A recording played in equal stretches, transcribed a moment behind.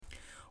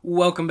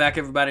Welcome back,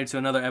 everybody, to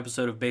another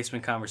episode of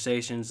Basement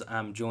Conversations.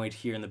 I'm joined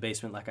here in the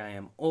basement, like I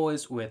am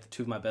always, with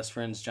two of my best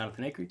friends,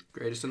 Jonathan Acree.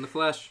 Greatest in the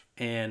flesh.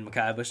 And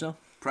Micaiah Bushnell.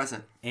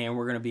 Present. And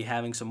we're going to be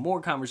having some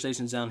more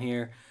conversations down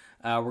here.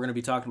 We're going to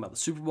be talking about the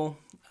Super Bowl.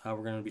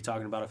 We're going to be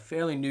talking about a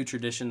fairly new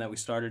tradition that we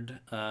started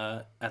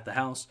at the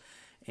house.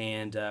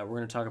 And we're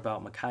going to talk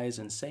about Micaiah's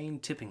insane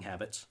tipping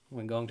habits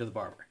when going to the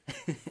barber.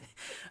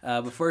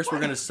 But first, we're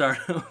going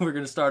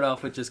to start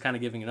off with just kind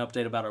of giving an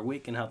update about our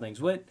week and how things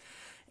went.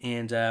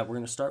 And we're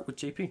going to start with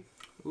JP.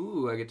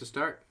 Ooh, I get to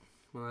start.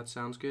 Well, that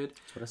sounds good.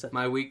 That's what I said.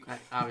 My week,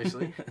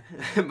 obviously.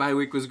 My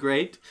week was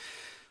great.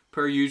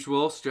 Per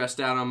usual, stressed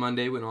out on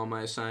Monday when all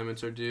my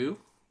assignments are due.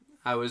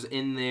 I was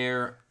in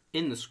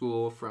the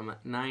school from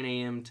 9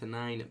 a.m. to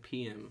 9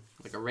 p.m.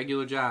 Like a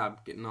regular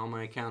job, getting all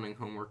my accounting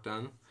homework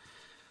done.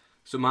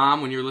 So,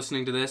 Mom, when you're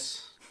listening to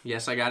this,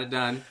 yes, I got it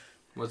done.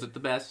 Was it the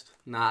best?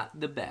 Not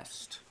the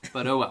best.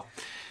 But oh well.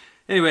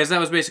 Anyways, that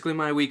was basically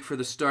my week for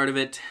the start of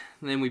it.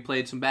 And then we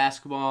played some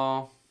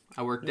basketball.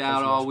 I worked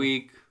out all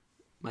week.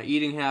 My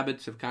eating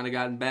habits have kind of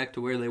gotten back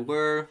to where they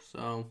were.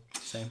 So,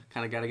 Same.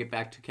 Kind of got to get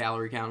back to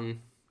calorie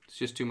counting. It's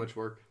just too much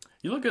work.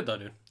 You look good, though,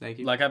 dude. Thank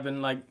you. Like, I've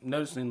been,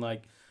 noticing,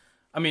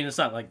 I mean, it's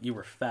not like you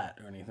were fat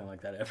or anything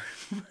like that ever.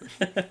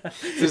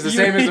 It's the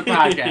same as the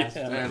podcast.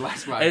 Yeah.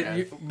 Last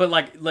podcast.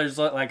 But, there's,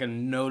 a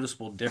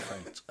noticeable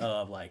difference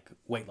of,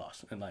 weight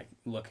loss and,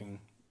 looking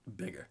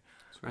bigger.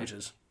 That's right. Which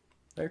is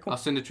very cool. I'll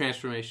send a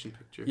transformation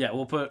picture. Yeah,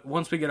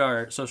 once we get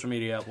our social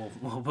media up,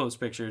 we'll post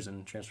pictures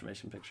and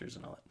transformation pictures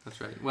and all that.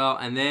 That's right. Well,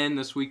 and then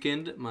this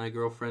weekend, my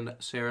girlfriend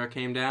Sarah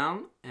came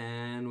down,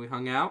 and we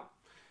hung out.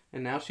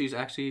 And now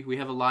we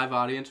have a live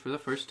audience for the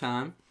first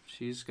time.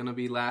 She's going to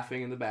be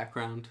laughing in the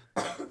background.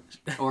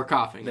 Or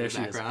coughing in the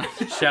background.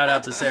 Shout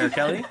out to Sarah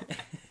Kelly.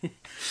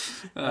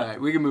 All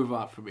right, we can move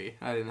on for me.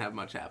 I didn't have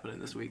much happening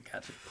this week.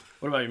 Gotcha.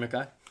 What about you,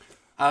 Mikai?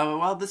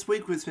 Well, this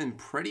week has been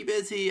pretty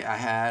busy. I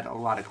had a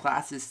lot of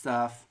classes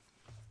stuff.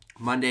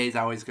 Mondays,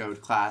 I always go to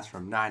class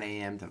from 9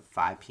 a.m. to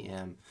 5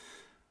 p.m.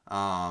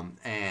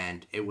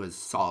 And it was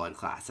solid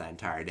class that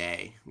entire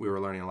day. We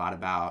were learning a lot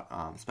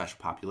about special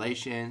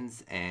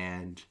populations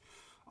and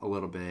a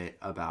little bit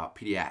about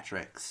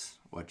pediatrics,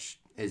 which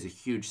is a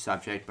huge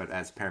subject, but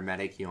as a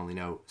paramedic, you only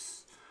know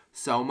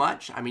so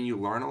much. I mean, you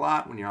learn a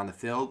lot when you're on the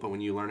field, but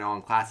when you learn it all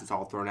in class, it's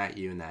all thrown at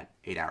you in that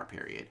 8-hour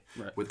period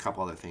with a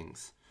couple other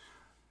things.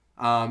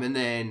 And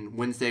then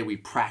Wednesday, we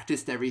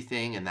practiced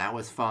everything, and that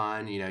was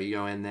fun. You know, you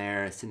go in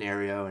there, a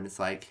scenario, and it's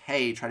like,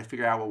 hey, try to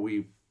figure out what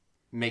we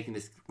making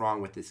this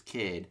wrong with this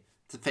kid.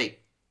 It's a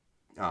fake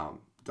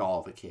doll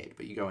of a kid,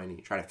 but you go in and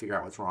you try to figure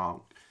out what's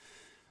wrong.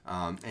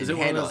 And is it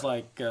one of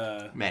those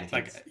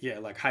mannequins?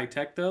 High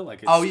tech though?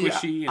 Like it's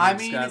squishy. Yeah.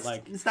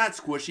 And it's not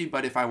squishy,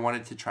 but if I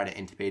wanted to try to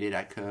intubate it,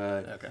 I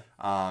could. Okay.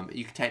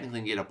 You could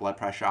technically get a blood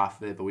pressure off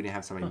of it, but we didn't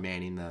have somebody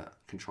manning the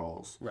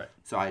controls. Right.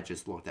 So I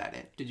just looked at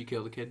it. Did you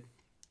kill the kid?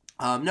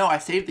 No, I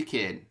saved the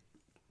kid,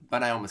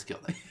 but I almost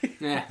killed it.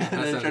 Yeah.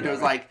 And the instructor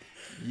was like,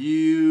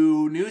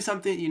 you knew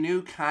something, you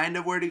knew kind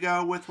of where to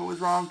go with what was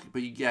wrong,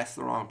 but you guessed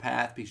the wrong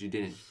path because you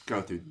didn't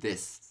go through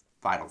this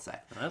vital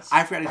set.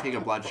 I forgot to take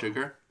a blood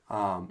sugar.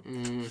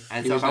 And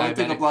so if I would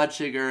have took a blood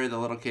sugar, the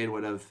little kid I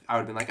would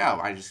have been like, oh,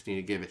 I just need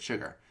to give it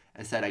sugar.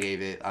 Instead,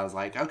 I was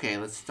like, okay,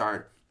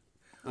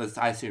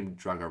 I assumed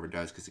drug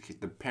overdose because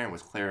the parent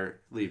was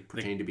clearly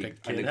pretending to be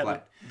a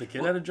neglect. The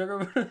kid had a drug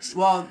overdose?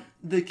 Well,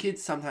 the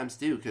kids sometimes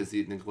do because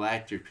the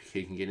neglect, your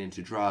kid can get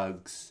into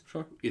drugs,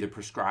 either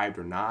prescribed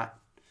or not.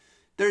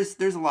 There's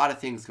a lot of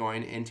things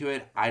going into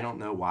it. I don't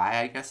know why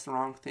I guessed the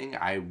wrong thing.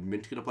 I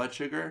meant to get a blood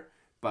sugar,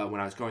 but when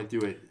I was going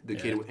through it, the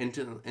kid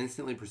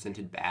instantly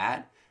presented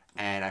bad,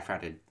 and I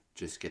forgot to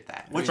just get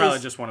that. Which probably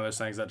just one of those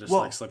things that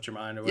just slipped your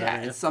mind or whatever.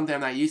 Yeah, it's something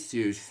I'm not used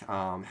to.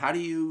 How do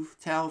you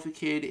tell if a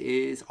kid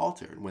is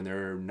altered when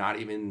they're not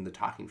even in the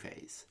talking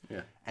phase?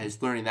 Yeah. And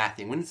it's learning that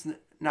thing. When it's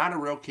not a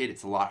real kid,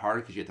 it's a lot harder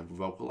because you have to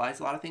vocalize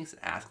a lot of things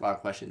and ask a lot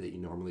of questions that you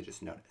normally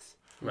just notice.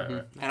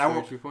 Right. And I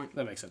will. True point.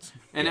 That makes sense.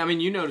 And I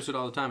mean, you notice it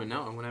all the time. And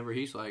no, whenever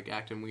he's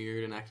acting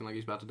weird and acting like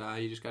he's about to die,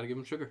 you just got to give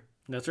him sugar.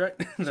 That's right.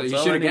 So you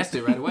should have guessed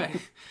it right away.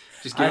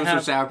 Just give him some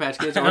Sour Patch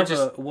Kids. I have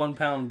a 1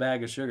 pound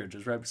bag of sugar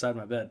just right beside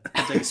my bed.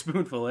 I take a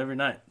spoonful every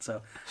night.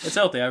 So it's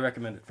healthy. I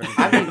recommend it for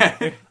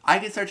anybody. I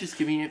can start just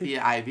giving it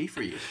via IV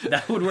for you.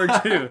 That would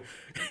work too.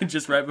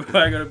 Just right before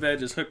I go to bed,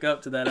 just hook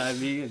up to that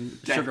IV and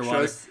sugar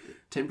water.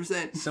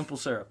 10%. Simple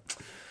syrup.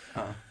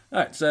 All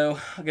right, so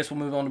I guess we'll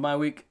move on to my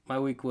week. My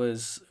week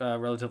was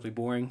relatively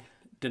boring.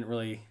 Didn't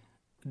really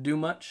do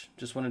much.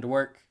 Just went into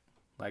work.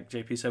 Like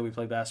JP said, we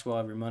play basketball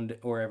every Monday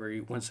or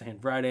every Wednesday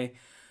and Friday.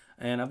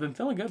 And I've been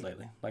feeling good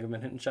lately. I've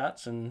been hitting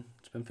shots, and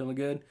it's been feeling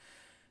good.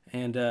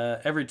 And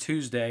every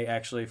Tuesday,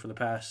 actually, for the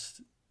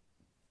past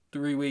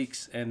 3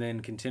 weeks, and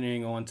then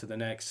continuing on to the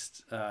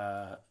next, it's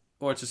a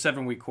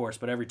 7-week course,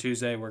 but every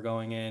Tuesday we're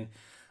going in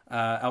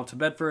out to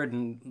Bedford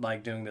and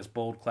doing this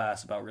bold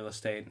class about real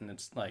estate, and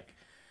it's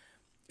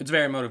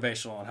very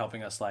motivational and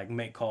helping us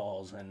make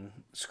calls and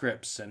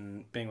scripts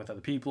and being with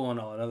other people and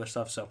all that other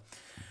stuff. So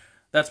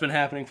that's been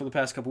happening for the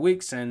past couple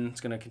weeks, and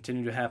it's going to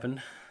continue to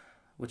happen,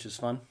 which is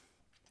fun.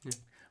 Yeah.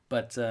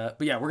 But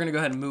yeah, we're gonna go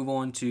ahead and move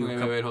on to.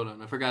 Wait, hold on.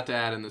 I forgot to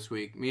add in this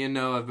week. Me and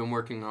Noah have been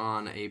working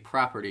on an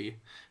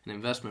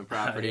investment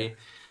property,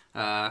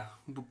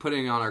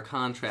 putting on our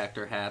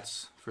contractor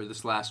hats for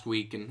this last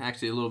week and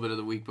actually a little bit of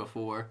the week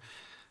before.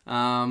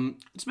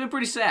 It's been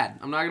pretty sad.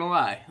 I'm not gonna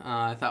lie.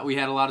 I thought we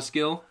had a lot of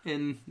skill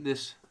in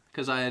this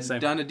because I had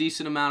done a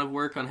decent amount of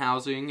work on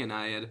housing and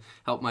I had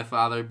helped my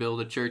father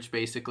build a church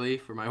basically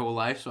for my whole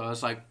life. So I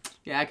was like,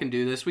 yeah, I can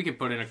do this. We can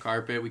put in a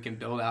carpet. We can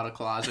build out a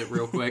closet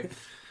real quick.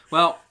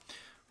 Well,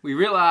 we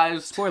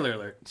realized... Spoiler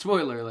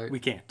alert. We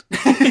can't.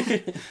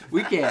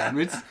 We can.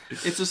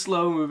 It's a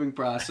slow-moving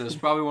process.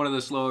 Probably one of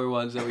the slower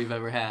ones that we've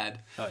ever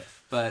had. Oh, yeah.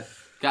 But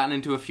gotten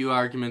into a few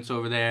arguments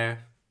over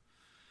there.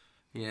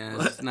 Yeah,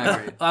 it's not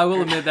great. I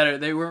will admit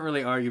that they weren't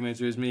really arguments.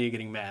 It was me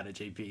getting mad at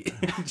JP.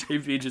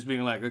 JP just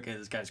being like, okay,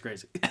 this guy's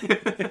crazy.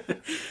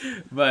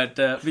 But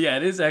yeah,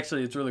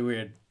 it's really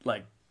weird.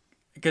 Like,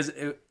 because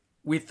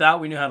we thought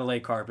we knew how to lay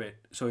carpet,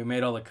 so we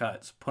made all the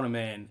cuts, put them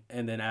in,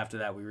 and then after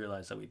that we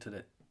realized that we did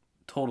it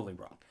totally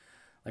wrong.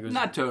 Like, it was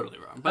not totally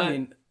wrong, but I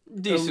mean,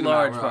 decent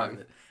large part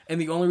of it.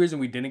 And the only reason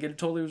we didn't get it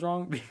totally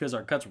wrong because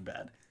our cuts were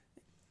bad.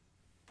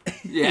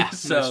 Yeah,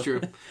 that's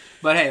true.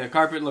 But hey, the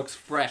carpet looks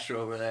fresh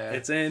over there.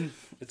 It's in.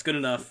 It's good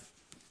enough.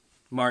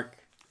 Mark,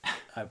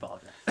 I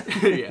apologize.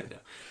 Yeah, no.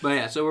 But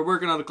yeah, so we're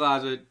working on the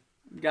closet.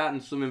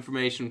 Gotten some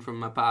information from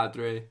my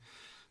padre.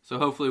 So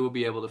hopefully we'll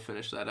be able to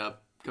finish that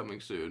up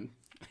coming soon.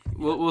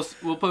 We'll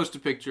post a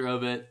picture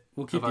of it.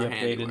 We'll keep you updated.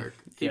 Handiwork.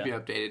 Keep you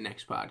updated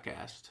next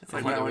podcast. It's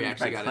like when we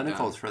actually got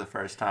clinicals for the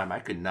first time, I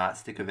could not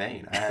stick a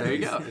vein. There you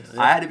go.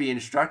 I had to be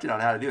instructed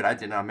on how to do it. I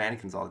did it on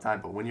mannequins all the time,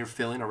 but when you're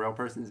filling a real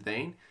person's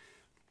vein,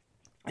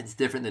 it's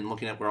different than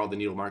looking at where all the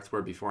needle marks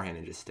were beforehand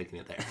and just sticking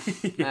it there.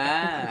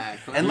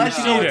 Unless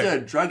you know it's a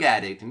drug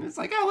addict, and it's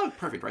like, oh, look,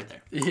 perfect right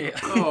there. Yeah.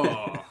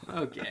 Oh,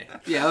 okay.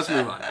 Yeah, let's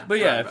move on. But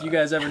yeah, if you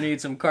guys ever need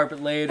some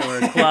carpet laid or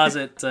a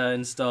closet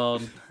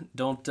installed,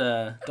 don't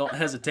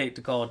hesitate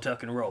to call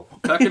Tuck and Roll.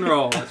 Tuck and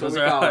Roll. That's what we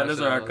call it.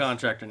 Those are our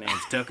contractor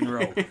names, Tuck and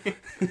Roll.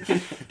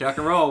 Tuck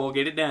and Roll, we'll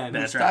get it done.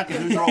 That's right. Tuck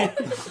and who's Roll?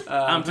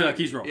 I'm Tuck,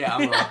 he's Roll. Yeah,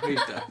 I'm Roll,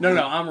 he's Tuck. No,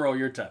 I'm Roll,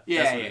 you're Tuck.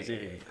 Yeah.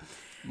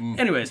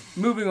 Anyways,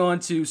 moving on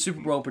to Super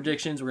Bowl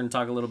predictions. We're going to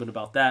talk a little bit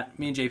about that.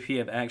 Me and JP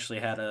have actually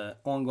had an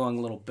ongoing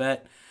little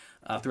bet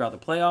throughout the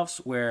playoffs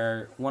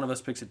where one of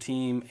us picks a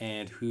team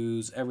and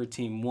whose ever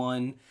team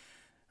wins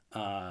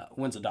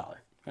 $1.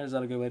 Is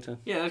that a good way to?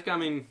 Yeah,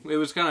 it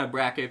was kind of a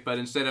bracket, but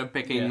instead of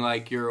picking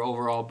like your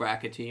overall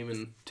bracket team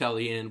until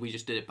the end, we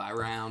just did it by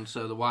round.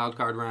 So the wild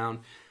card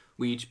round,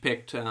 we each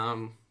picked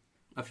a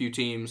few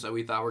teams that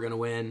we thought were going to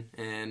win,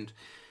 and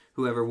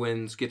whoever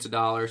wins gets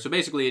 $1. So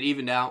basically, it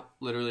evened out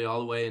literally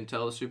all the way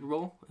until the Super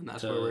Bowl, and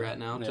that's where we're at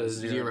now to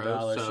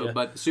 $0. So,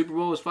 but the Super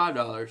Bowl was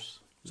 $5.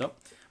 So,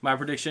 my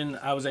prediction: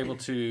 I was able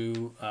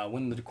to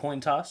win the coin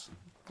toss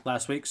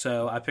last week,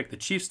 so I picked the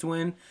Chiefs to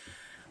win,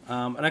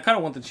 and I kind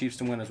of want the Chiefs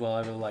to win as well.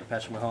 I really like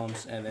Patrick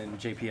Mahomes, and then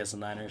JP has the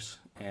Niners,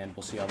 and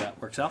we'll see how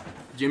that works out.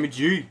 Jimmy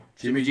G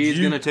is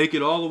gonna take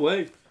it all the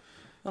way.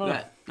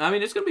 I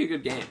mean, it's gonna be a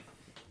good game.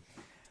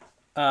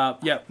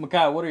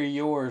 Makai, what are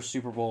your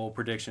Super Bowl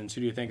predictions? Who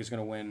do you think is going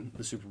to win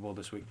the Super Bowl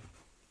this week?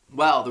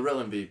 Well, the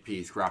real MVP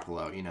is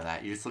Garoppolo. You know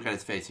that. You just look at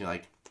his face and you're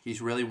like,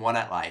 he's really won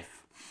at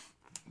life.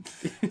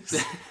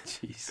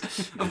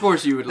 Jeez. Of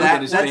course you would look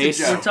at his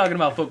face. We're talking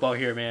about football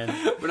here, man.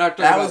 We're not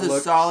talking that about was a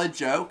solid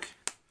joke.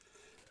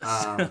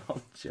 Solid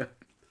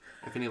joke.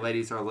 If any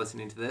ladies are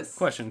listening to this.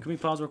 Question, can we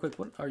pause real quick?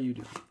 What are you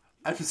doing?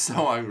 I'm so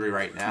hungry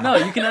right now. No,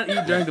 you cannot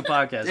eat during the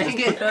podcast. Just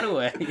put that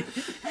away.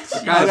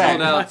 The guy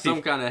pulled out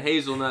some kind of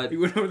hazelnut. He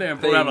went over there and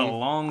pulled out a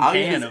long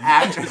can of...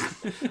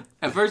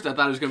 At first, I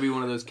thought it was going to be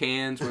one of those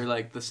cans where,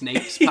 like, the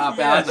snakes pop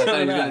out. And I thought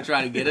he was going to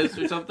try to get us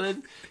or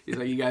something. He's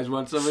like, you guys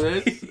want some of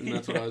this? And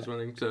that's what I was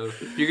running. So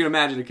if you can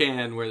imagine a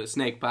can where the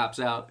snake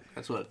pops out,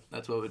 that's what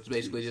was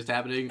basically just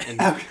happening.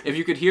 And if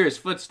you could hear his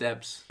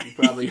footsteps, you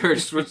probably heard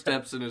his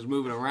footsteps and is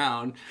moving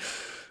around.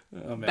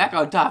 Oh, back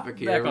on topic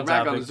here. We're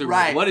back on the Super Bowl.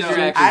 Right. What is your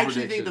actual prediction? I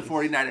actually think the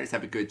 49ers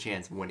have a good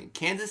chance of winning.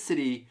 Kansas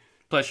City...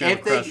 Plus you have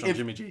a crush on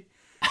Jimmy G.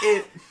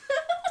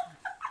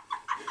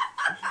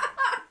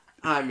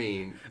 I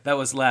mean... That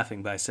was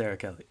Laughing by Sarah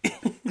Kelly.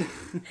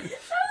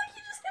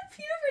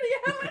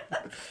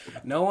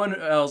 No one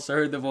else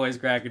heard the voice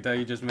crack until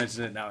you just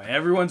mentioned it. Now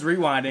everyone's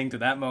rewinding to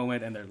that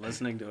moment and they're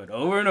listening to it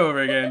over and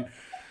over again.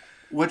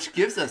 Which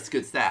gives us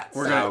good stats.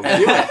 We're going to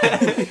do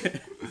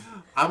it.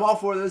 I'm all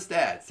for those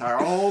stats. Our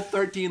whole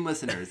 13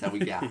 listeners that we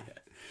got.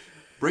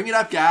 Bring it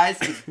up, guys.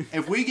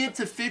 If we get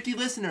to 50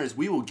 listeners,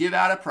 we will give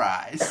out a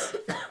prize.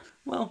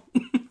 Well,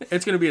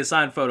 it's going to be a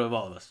signed photo of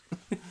all of us.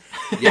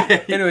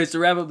 Yeah. Anyways, to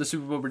wrap up the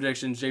Super Bowl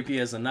predictions, JP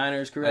has the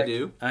Niners, correct? I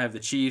do. I have the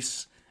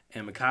Chiefs,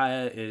 and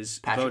Micaiah is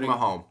Patrick voting.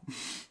 Mahomes.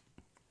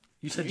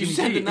 You said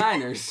the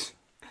Niners.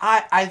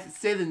 I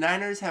say the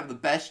Niners have the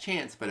best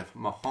chance, but if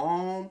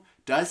Mahomes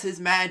does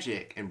his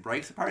magic and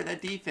breaks apart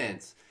that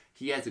defense,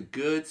 he has a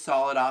good,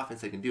 solid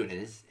offense that can do it.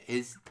 And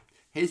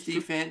his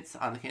defense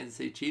on the Kansas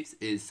City Chiefs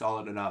is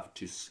solid enough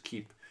to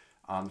keep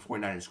the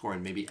 49ers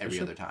scoring maybe every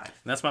other time. And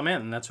that's my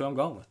man, and that's who I'm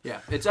going with. Yeah,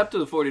 it's up to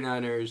the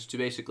 49ers to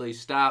basically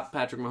stop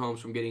Patrick Mahomes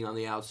from getting on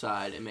the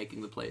outside and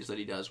making the plays that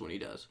he does when he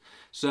does.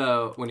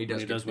 So when he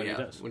does get to the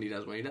outside, when he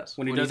does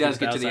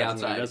get to the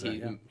outside,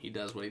 he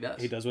does what he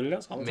does. He does what he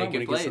does all the time.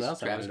 Making plays,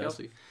 Travis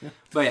Kelce. Yeah.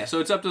 But yeah, so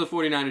it's up to the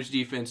 49ers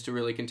defense to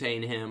really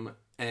contain him.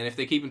 And if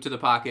they keep him to the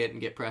pocket and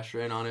get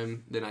pressure in on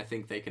him, then I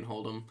think they can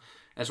hold him.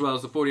 As well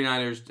as the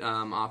 49ers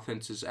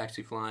offense is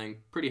actually flying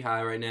pretty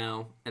high right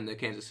now, and the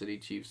Kansas City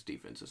Chiefs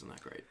defense isn't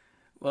that great.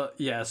 Well,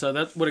 yeah, so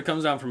that's what it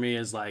comes down for me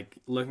is like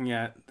looking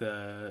at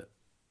the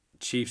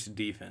Chiefs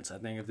defense. I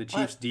think if the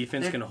Chiefs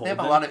defense can hold them.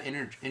 They have a lot of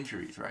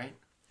injuries, right?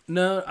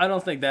 No, I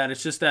don't think that.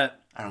 It's just that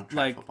I don't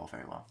track football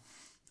very well.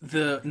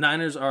 The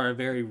Niners are a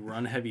very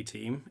run-heavy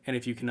team, and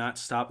if you cannot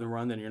stop the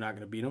run, then you're not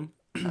going to beat them.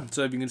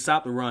 So if you can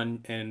stop the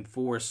run and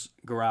force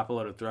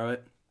Garoppolo to throw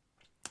it,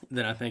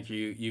 then I think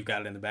you've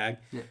got it in the bag.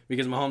 Yeah.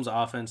 Because Mahomes'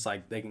 offense,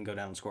 like, they can go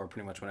down and score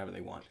pretty much whenever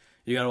they want.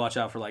 You got to watch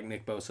out for, like,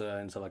 Nick Bosa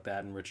and stuff like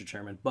that and Richard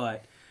Sherman.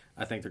 But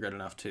I think they're good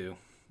enough, too.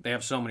 They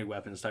have so many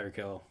weapons. Tyreek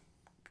Hill,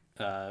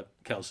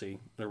 Kelce,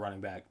 their running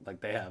back.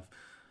 Like, they have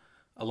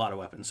a lot of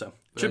weapons. So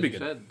it should be good.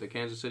 Said, the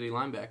Kansas City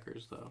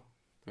linebackers, though,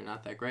 they're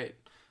not that great.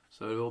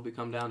 So it will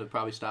come down to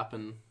probably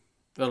stopping.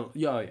 It'll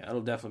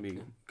definitely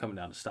be coming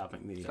down to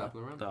stopping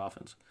the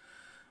offense.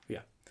 Yeah.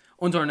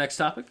 On to our next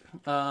topic.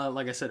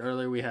 Like I said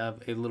earlier, we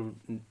have a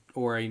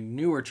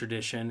newer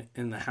tradition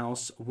in the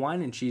house,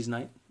 wine and cheese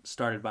night,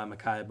 started by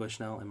Micaiah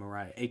Bushnell and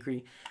Mariah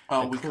Acree.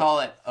 Oh, we call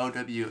it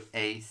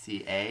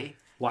OWACA.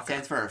 Waka.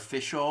 Stands for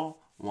Official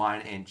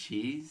Wine and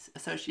Cheese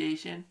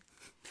Association.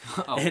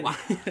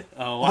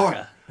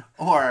 Waka.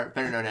 Or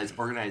better known as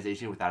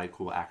Organization without a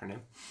cool acronym.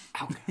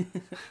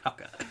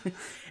 Okay.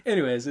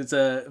 Anyways, it's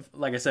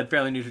like I said,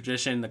 fairly new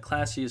tradition, the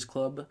classiest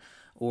club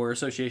or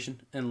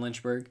association in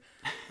Lynchburg.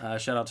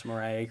 Shout out to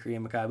Mariah Acree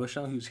and Micaiah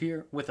Bushnell, who's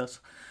here with us.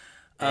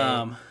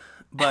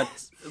 But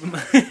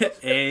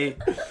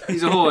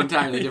he's a whole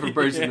entirely different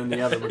person than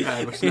the other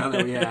Micaiah Bushnell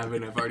that we have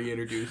and I've already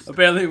introduced.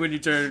 Apparently, when you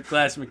turn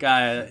Classic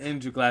Micaiah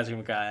into Classic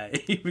Micaiah,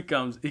 he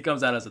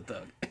comes out as a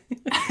thug.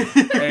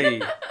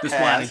 Hey, this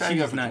wine and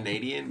cheese night.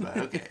 Canadian, but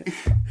okay.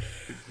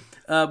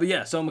 But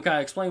yeah, so Micaiah,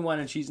 explain wine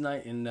and cheese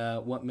night and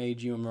what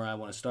made you and Mariah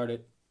want to start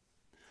it.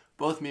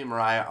 Both me and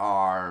Mariah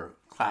are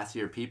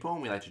classier people,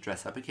 and we like to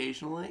dress up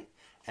occasionally.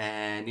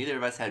 And neither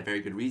of us had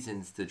very good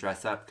reasons to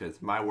dress up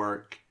because my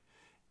work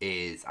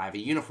is I have a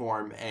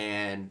uniform,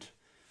 and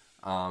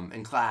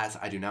in class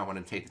I do not want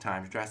to take the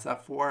time to dress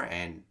up for,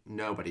 and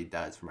nobody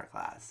does for my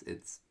class.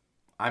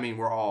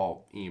 We're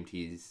all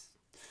EMTs,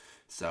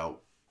 so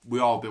we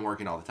all been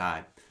working all the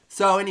time.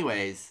 So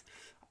anyways,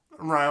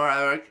 Mariah and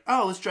I were like,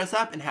 let's dress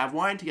up and have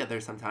wine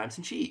together sometimes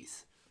and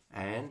cheese.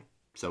 And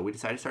so we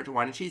decided to start a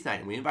wine and cheese night,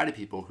 and we invited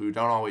people who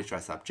don't always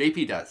dress up.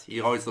 JP does.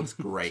 He always looks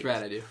great.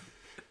 That's right, I do.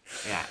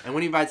 Yeah, and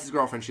when he invites his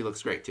girlfriend, she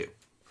looks great too.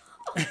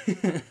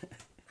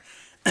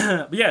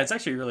 But yeah, it's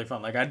actually really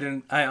fun. Like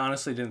I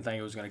honestly didn't think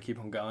it was going to keep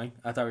on going.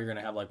 I thought we were going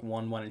to have like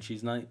one wine and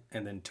cheese night,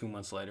 and then 2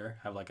 months later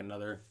have like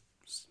another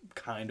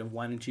kind of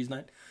wine and cheese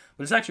night.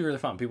 But it's actually really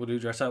fun. People do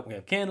dress up. We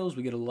have candles.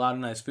 We get a lot of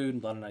nice food, a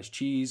lot of nice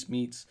cheese,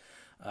 meats,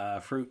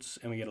 fruits,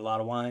 and we get a lot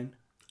of wine.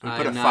 We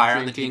put a fire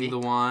on the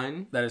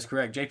wine. That is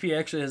correct. JP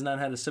actually has not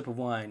had a sip of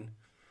wine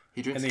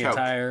he drinks in the Coke.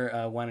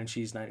 Entire Wine and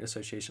Cheese Night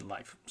Association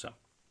life. So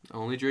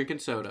only drinking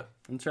soda.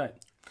 That's right.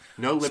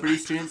 No Liberty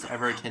students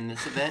ever attend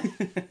this event.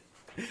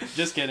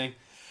 Just kidding.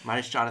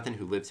 Minus Jonathan,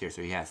 who lives here,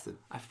 so he has to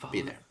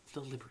be there.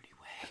 The Liberty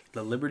Way.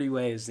 The Liberty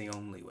Way is the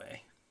only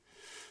way.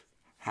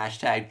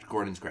 Hashtag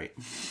Gordon's great.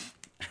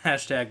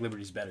 Hashtag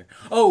Liberty's better.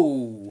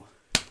 Oh!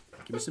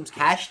 Give me some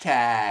skin.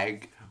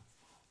 Hashtag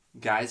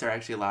guys are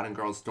actually allowed in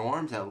girls'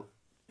 dorms.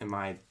 Never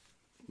mind.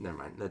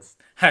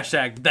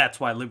 Hashtag that's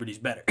why Liberty's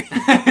better.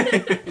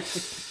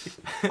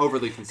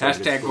 Overly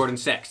conservative. Hashtag Gordon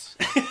sex.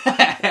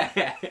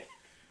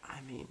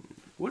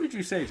 What did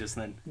you say just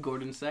then?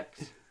 Gordon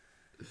sex?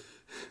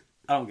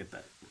 I don't get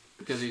that.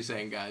 Because he's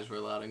saying guys were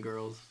allowed in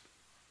girls'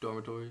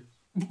 dormitories.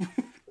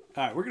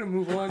 Alright, we're going to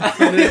move on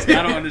from this.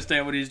 I don't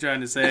understand what he's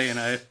trying to say, and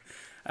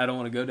I don't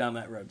want to go down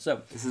that road.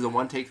 So this is a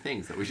one-take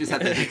thing, so we just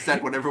have to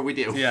accept whatever we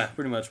do. Yeah,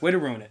 pretty much. Way to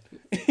ruin it.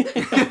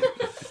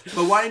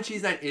 But wine and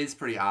cheese night is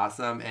pretty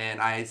awesome, and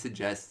I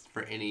suggest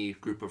for any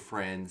group of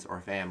friends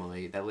or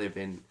family that live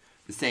in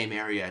the same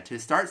area to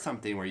start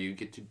something where you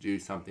get to do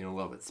something a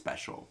little bit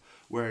special,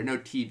 where no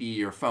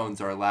TV or phones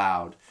are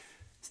allowed.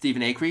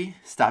 Stephen Acree,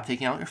 stop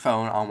taking out your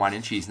phone on wine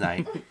and cheese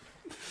night.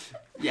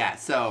 Yeah,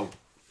 so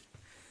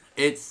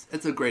it's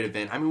a great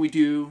event. We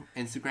do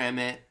Instagram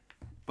it,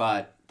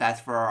 but that's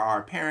for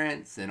our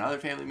parents and other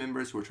family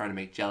members who are trying to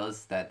make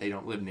jealous that they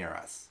don't live near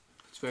us.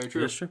 It's very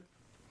true. That's true.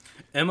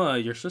 Emma,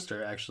 your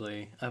sister,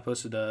 actually, I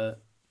posted a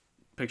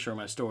picture of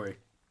my story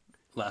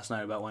last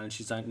night about wine and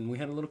cheese night, and we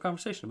had a little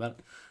conversation about it.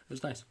 It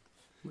was nice.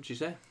 What'd she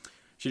say?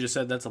 She just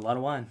said, that's a lot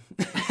of wine.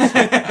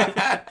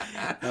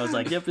 I was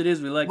like, yep, it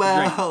is. We like to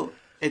drink. Well,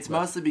 it's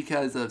mostly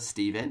because of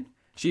Steven,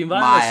 she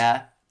invited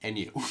Maya, and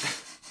you.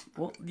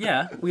 Well,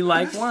 yeah, we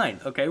like wine.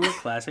 Okay, we're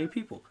Class A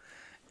people.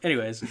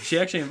 anyways, she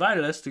actually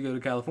invited us to go to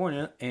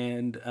California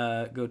and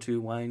go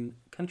to wine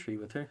country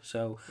with her.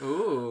 So,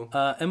 Ooh.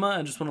 Emma,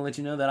 I just want to let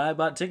you know that I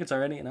bought tickets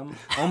already, and I'm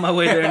on my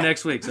way there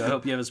next week. So I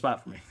hope you have a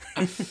spot for me.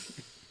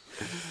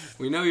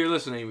 We know you're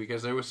listening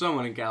because there was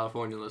someone in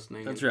California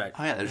listening. That's right.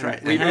 Oh yeah, that's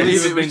right. We It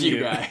believe has it was been you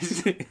you.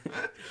 guys.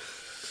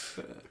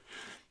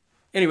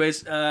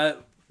 Anyways,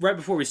 right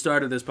before we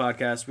started this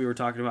podcast, we were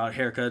talking about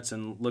haircuts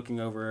and looking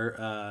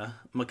over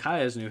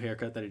Micaiah's new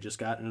haircut that he just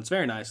got, and it's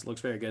very nice. It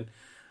looks very good.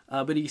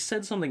 But he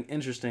said something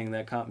interesting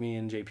that caught me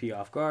and JP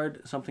off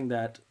guard, something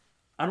that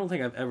I don't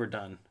think I've ever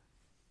done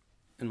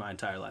in my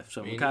entire life.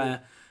 So,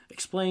 Micaiah,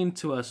 explain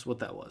to us what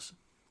that was.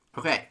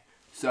 Okay,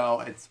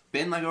 so it's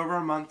been like over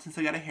a month since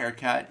I got a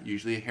haircut.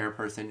 Usually a hair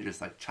person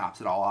just like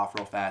chops it all off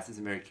real fast,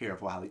 isn't very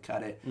careful how they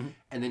cut it,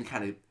 and then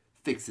kind of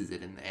fixes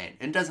it in the end.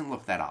 It doesn't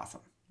look that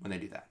awesome when they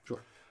do that.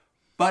 Sure.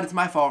 But it's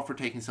my fault for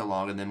taking so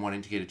long and then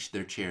wanting to get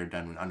their chair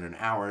done in under an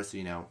hour. So,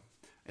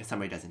 if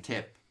somebody doesn't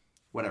tip,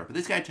 whatever. But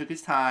this guy took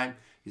his time.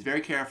 He's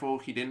very careful.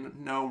 He didn't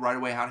know right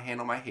away how to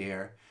handle my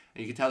hair.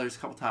 And you can tell there's a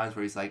couple times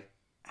where he's like,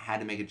 had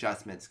to make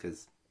adjustments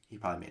because he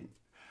probably made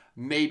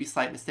maybe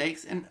slight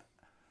mistakes. And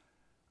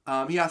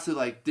he also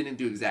like didn't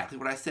do exactly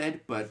what I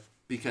said, but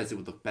because it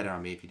would look better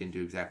on me if he didn't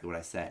do exactly what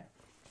I said.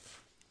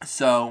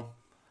 So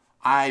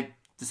I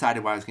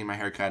decided while I was getting my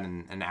hair cut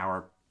and an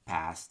hour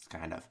passed,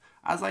 kind of.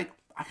 I was like,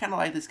 I kind of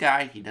like this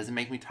guy. He doesn't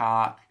make me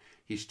talk.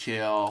 He's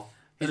chill.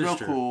 He's real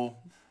cool.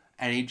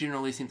 And he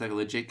generally seems like a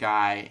legit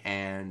guy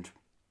and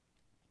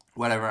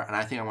whatever. And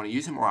I think I want to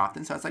use him more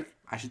often. So I was like,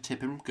 I should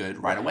tip him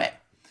good right away.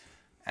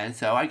 And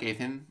so I gave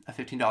him a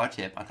 $15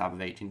 tip on top of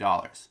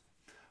 $18.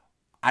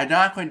 I'm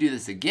not going to do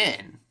this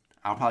again.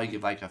 I'll probably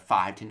give like a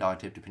 $5, $10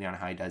 tip depending on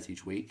how he does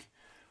each week.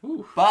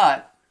 Ooh.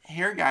 But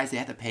hair guys, they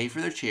have to pay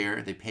for their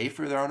chair. They pay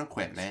for their own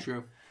equipment. It's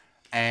true.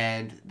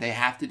 And they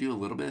have to do a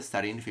little bit of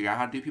studying to figure out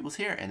how to do people's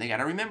hair. And they got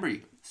to remember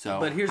you. So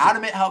But here's how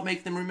to help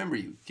make them remember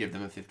you. Give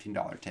them a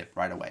 $15 tip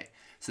right away.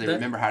 So they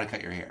remember how to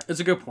cut your hair. It's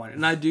a good point.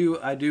 And I do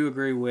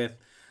agree with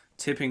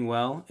tipping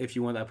well if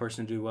you want that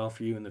person to do well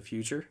for you in the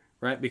future,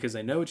 right? Because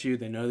they know it's you.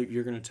 They know that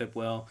you're going to tip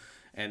well.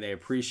 And they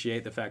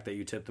appreciate the fact that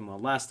you tipped them well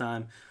last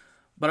time.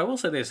 But I will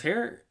say this,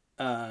 hair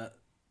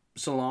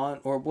salon,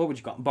 or what would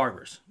you call them?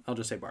 Barbers. I'll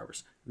just say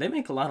barbers. They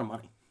make a lot of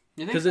money.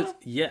 You think so?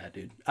 Yeah,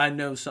 dude. I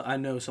know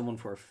someone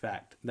for a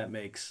fact that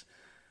makes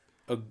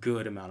a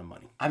good amount of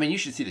money. I mean, you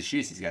should see the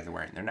shoes these guys are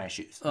wearing. They're nice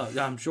shoes. Oh,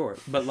 I'm sure.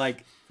 But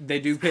like they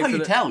do pay How for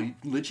you tell?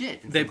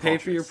 Legit. They pay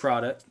for your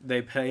product.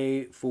 They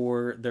pay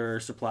for their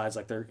supplies,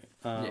 like their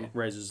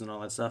razors and all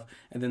that stuff,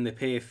 and then they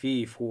pay a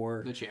fee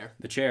for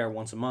the chair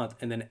once a month,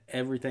 and then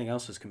everything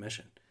else is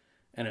commission,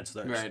 and it's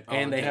theirs. Right.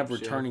 And they have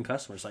returning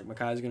customers. Like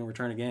Micaiah's going to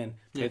return again,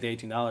 pay the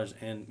 $18,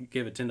 and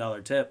give a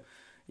 $10 tip.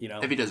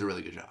 If he does a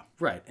really good job.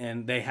 Right,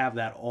 and they have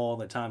that all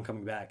the time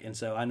coming back. And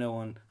so I know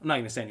I'm not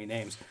going to say any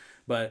names,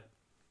 but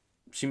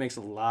she makes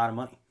a lot of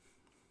money.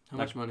 How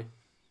much money?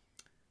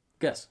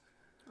 Guess.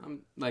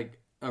 Like,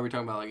 are we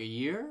talking about like a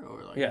year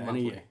or like monthly? In a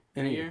year.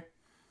 In a year.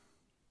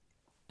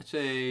 I'd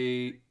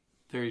say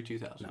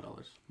 $32,000. No.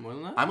 More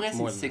than that? I'm going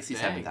to say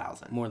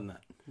 $67,000. More than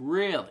that.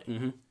 Really?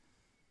 Mm-hmm.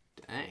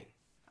 Dang.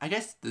 I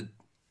guess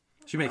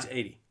she makes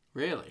 80.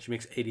 Really? She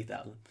makes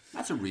 80,000.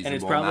 That's a reasonable and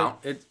it's probably,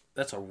 amount.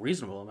 That's a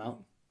reasonable amount.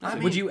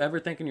 Would you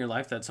ever think in your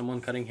life that someone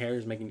cutting hair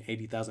is making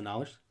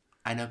 $80,000?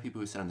 I know people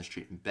who sit on the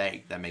street and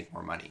beg that make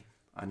more money.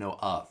 I know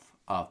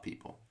of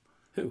people.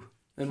 Who?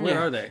 And where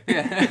are they?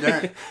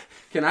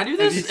 Can I do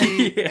this?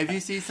 If you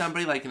see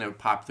somebody like in a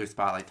popular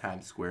spot like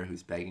Times Square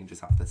who's begging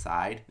just off the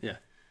side,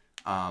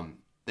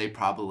 they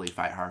probably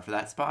fight hard for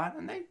that spot,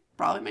 and they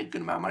probably make a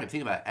good amount of money.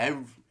 Think about it.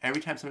 Every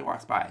time somebody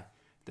walks by,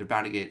 they're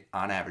bound to get,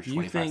 on average,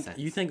 25 cents.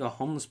 You think a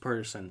homeless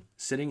person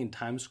sitting in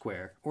Times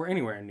Square or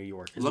anywhere in New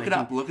York is Look it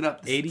up.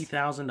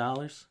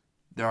 $80,000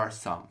 There are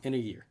some. In a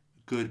year.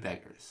 Good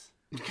beggars.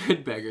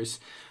 Good beggars.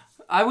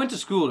 I went to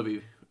school to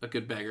be a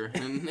good beggar,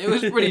 and it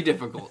was pretty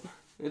difficult.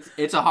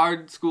 It's a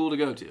hard school to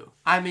go to.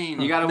 I mean,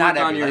 you got to work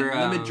on your...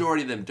 the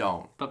majority of them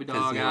don't. Puppy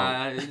dog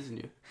eyes.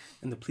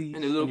 And the pleas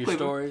and the little your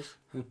stories.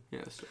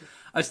 Yeah,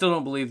 I still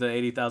don't believe the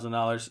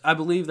 $80,000. I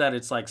believe that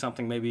it's like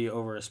something maybe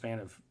over a span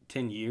of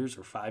 10 years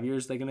or 5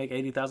 years they can make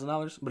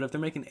 $80,000. But if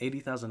they're making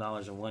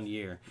 $80,000 in 1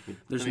 year,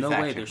 there's no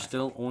way they're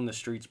still on the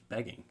streets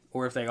begging.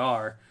 Or if they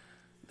are,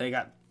 they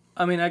got...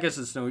 I mean, I guess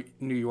it's no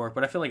New York,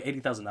 but I feel like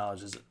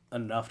 $80,000 is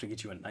enough to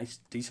get you a nice,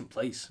 decent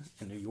place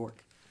in New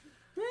York.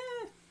 I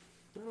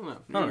don't know.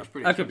 I don't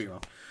know. I could be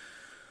wrong.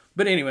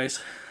 But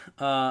anyways,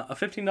 a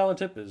 $15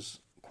 tip is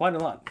quite a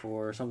lot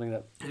for something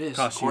that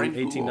costs you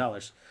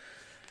 $18.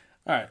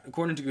 All right,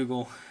 according to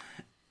Google,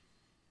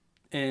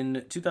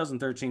 in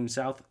 2013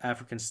 South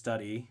African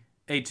study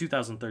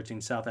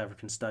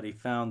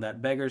found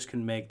that beggars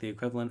can make the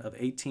equivalent of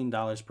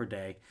 $18 per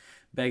day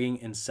begging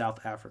in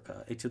South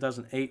Africa. A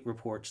 2008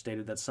 report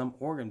stated that some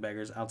Oregon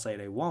beggars outside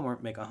a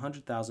Walmart make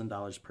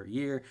 $100,000 per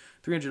year,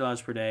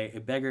 $300 per day.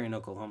 A beggar in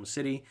Oklahoma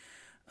City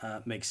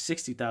makes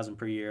 $60,000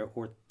 per year,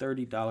 or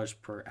 $30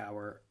 per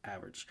hour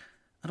average.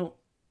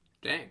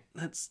 Dang.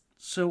 That's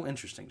so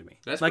interesting to me.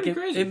 That's like pretty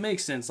crazy. It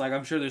makes sense. Like,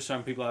 I'm sure there's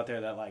some people out there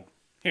that like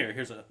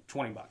here's a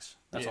 $20.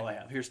 That's all I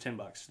have. Here's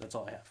 $10. That's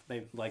all I have.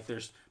 They like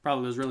there's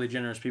probably those really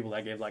generous people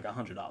that gave like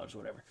 $100 or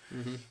whatever.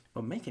 Mm-hmm.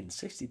 But making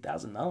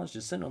 $60,000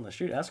 just sitting on the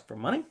street asking for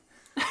money.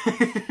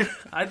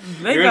 I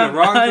think You're in the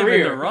wrong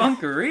career. In the wrong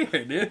career,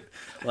 dude.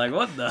 Like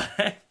what the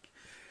heck?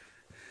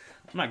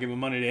 I'm not giving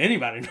money to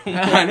anybody no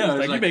more. I know.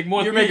 Like, you make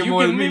more. You're than making me,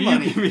 more you than me. give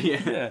money. You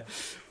give me,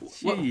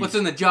 Yeah. What's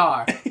in the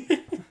jar?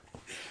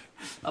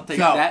 I'll take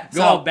So- that.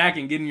 Go out back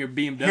and get in your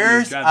BMW.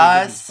 Here's and drive to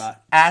a different us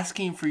spot.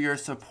 asking for your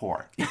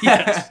support.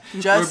 Yes.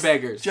 Just, We're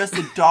beggars. Just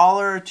 $1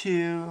 or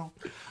 $2.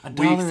 We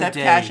 $1 a accept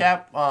day. Cash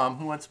App.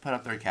 Who wants to put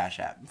up their Cash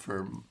App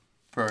for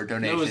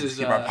donations his,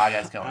 to keep our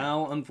podcast going?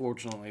 I'll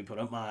unfortunately put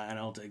up mine.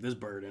 I'll take this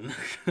burden.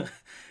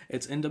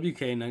 It's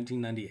NWK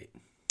 1998.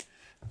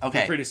 Okay.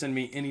 Feel free to send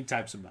me any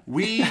types of money.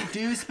 We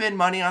do spend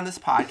money on this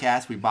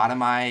podcast. We bought a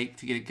mic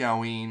to get it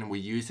going. We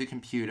use a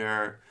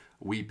computer.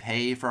 We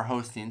pay for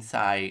hosting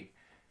site.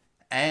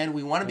 And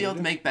we want to be able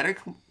to make better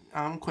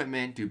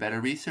equipment, do better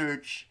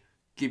research,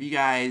 give you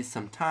guys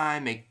some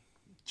time,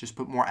 just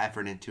put more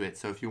effort into it.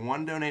 So if you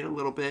want to donate a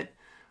little bit,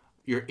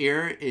 your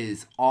ear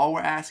is all we're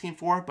asking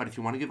for. But if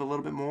you want to give a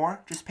little bit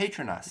more, just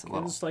patron us a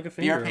little. It's like a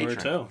Be our finger or a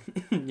patron. toe.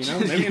 You know,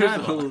 maybe an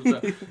eyeball.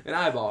 An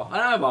eyeball. An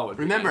eyeball would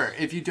be Remember, nice.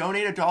 if you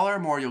donate $1 or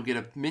more, you'll get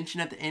a mention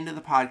at the end of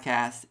the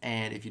podcast.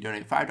 And if you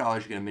donate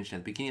 $5, you get a mention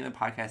at the beginning of the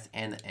podcast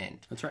and the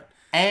end. That's right.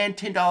 And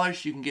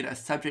 $10, you can get a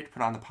subject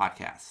put on the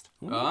podcast.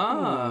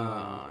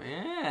 Oh,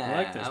 yeah. I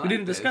like this. We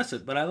didn't discuss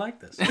it, but I like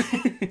this.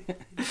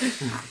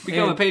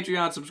 Become a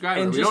Patreon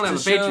subscriber. and We don't have a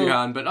just to show-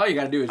 Patreon, but all you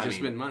got to do is just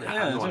spend money. I'm Yeah,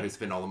 the that's one right. who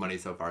spent all the money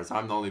so far, so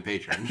I'm the only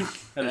patron.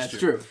 That's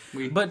true.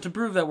 But to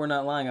prove that we're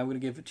not lying, I'm going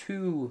to give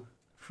 2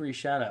 free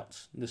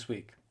shout-outs this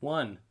week.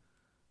 One,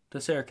 to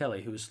Sarah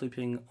Kelly, who is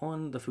sleeping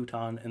on the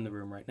futon in the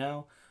room right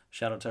now.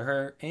 Shout out to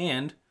her.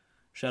 And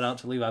shout out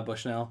to Levi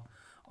Bushnell,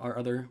 our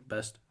other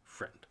best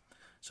friend.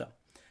 So,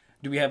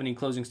 do we have any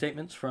closing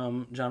statements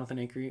from Jonathan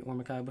Akery or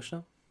Micaiah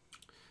Bushnell?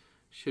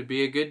 Should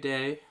be a good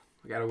day.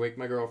 I got to wake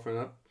my girlfriend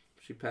up.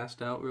 She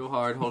passed out real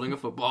hard holding a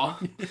football.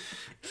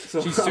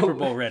 So She's Super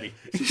Bowl ready.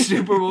 She's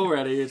Super Bowl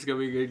ready. It's going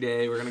to be a good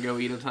day. We're going to go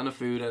eat a ton of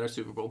food at our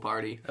Super Bowl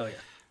party. Oh,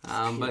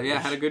 yeah. But yeah,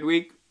 had a good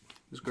week.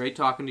 It was great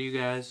talking to you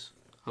guys.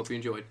 Hope you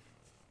enjoyed.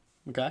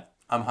 Okay.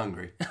 I'm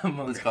hungry.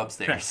 Let's go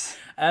upstairs.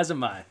 As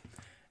am I.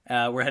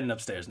 We're heading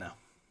upstairs now.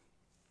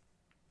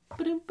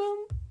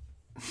 Ba-dum-bum.